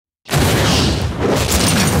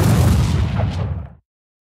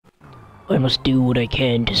I must do what I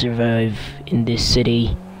can to survive in this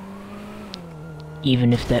city.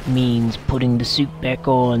 Even if that means putting the suit back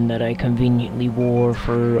on that I conveniently wore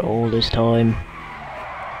for all this time.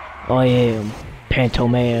 I am Panto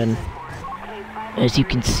Man. As you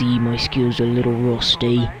can see, my skills are a little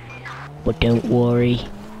rusty. But don't worry,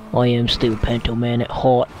 I am still Panto Man at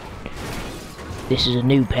heart. This is a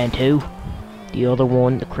new Panto. The other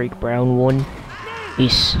one, the Creek Brown one,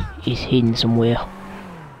 is hidden somewhere.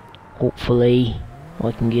 Hopefully,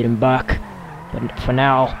 I can get him back. But for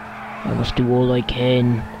now, I must do all I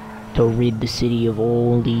can to rid the city of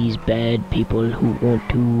all these bad people who want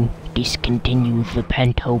to discontinue the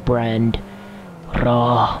Panto brand.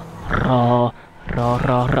 Rah, rah, rah,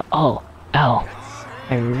 rah, rah. Oh, ow.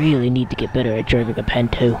 I really need to get better at driving a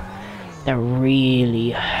Panto. That really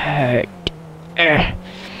hurt.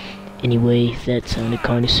 Anyway, that sounded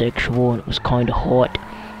kinda sexual and it was kinda hot.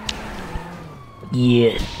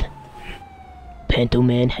 Yes. Panto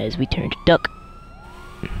Man has returned to duck.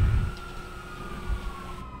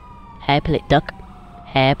 Hi, duck.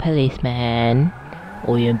 Hi, policeman.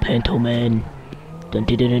 I am Panto Man. Dun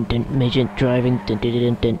dun dun dun, midget driving. Dun dun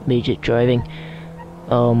dun dun, midget driving.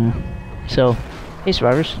 So, hey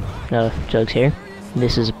survivors. JuGGs here.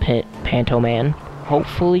 This is Panto Man.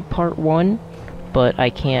 Hopefully part 1, but I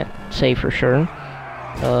can't say for sure.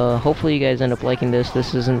 Hopefully you guys end up liking this.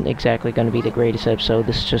 This isn't exactly going to be the greatest episode.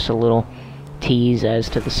 This is just a little tease as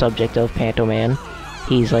to the subject of Panto Man.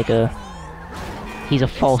 He's like he's a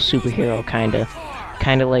false superhero,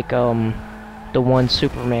 kinda like the one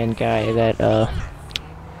Superman guy that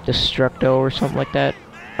Destructo or something like that.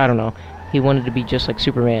 I don't know. He wanted to be just like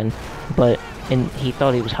Superman, and he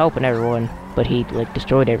thought he was helping everyone, but he like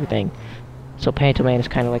destroyed everything. So Panto Man is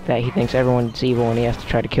kind of like that. He thinks everyone's evil and he has to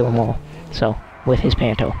try to kill them all. So, with his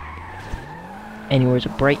Panto. And he wears a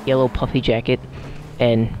bright yellow puffy jacket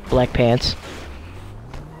and black pants.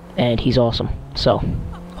 And he's awesome. So,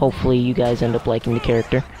 hopefully you guys end up liking the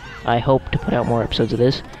character. I hope to put out more episodes of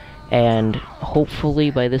this. And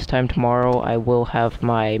hopefully by this time tomorrow I will have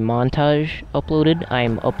my montage uploaded.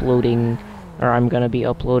 I'm gonna be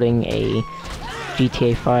uploading a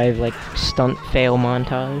GTA 5 like stunt fail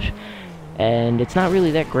montage. And it's not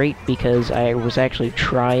really that great because I was actually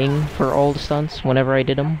trying for all the stunts whenever I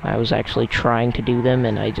did them. I was actually trying to do them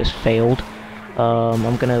and I just failed.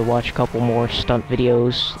 I'm gonna watch a couple more stunt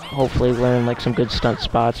videos, hopefully learn like some good stunt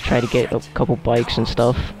spots, try to get a couple bikes and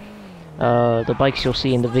stuff. The bikes you'll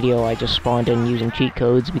see in the video I just spawned in using cheat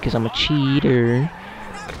codes because I'm a cheater.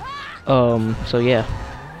 So yeah,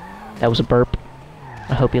 that was a burp.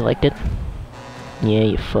 I hope you liked it. Yeah,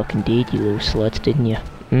 you fucking did, you little sluts, didn't you?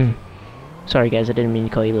 Sorry guys, I didn't mean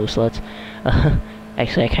to call you little sluts.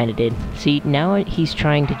 Actually, I kinda did. See, now he's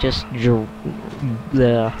trying to just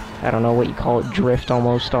I don't know what you call it, drift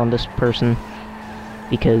almost on this person.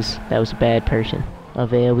 Because that was a bad person. A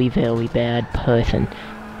very, very bad person.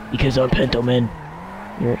 Because I'm Panto Man.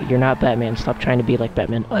 You're not Batman, stop trying to be like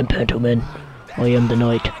Batman. I'm Panto Man. I am the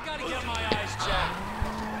knight.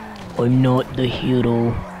 I'm not the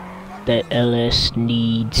hero that LS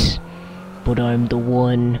needs, but I'm the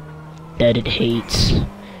one that it hates.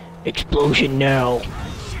 Explosion now!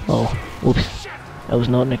 Oh, whoops. That was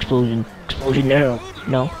not an explosion. Explosion now!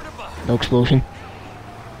 No? No explosion?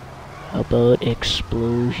 How about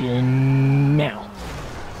explosion now?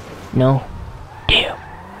 No? Damn.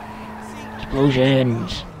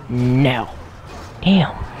 Explosions now.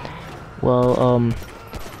 Damn. Well,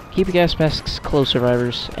 keep your gas masks close,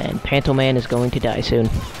 survivors, and Panto Man is going to die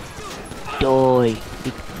soon. Die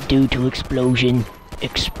due to explosion.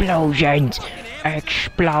 Explosions!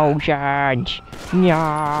 Explosions!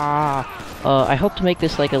 Yeah. I hope to make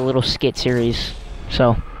this like a little skit series.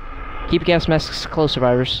 So, keep your gas masks close,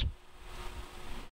 survivors.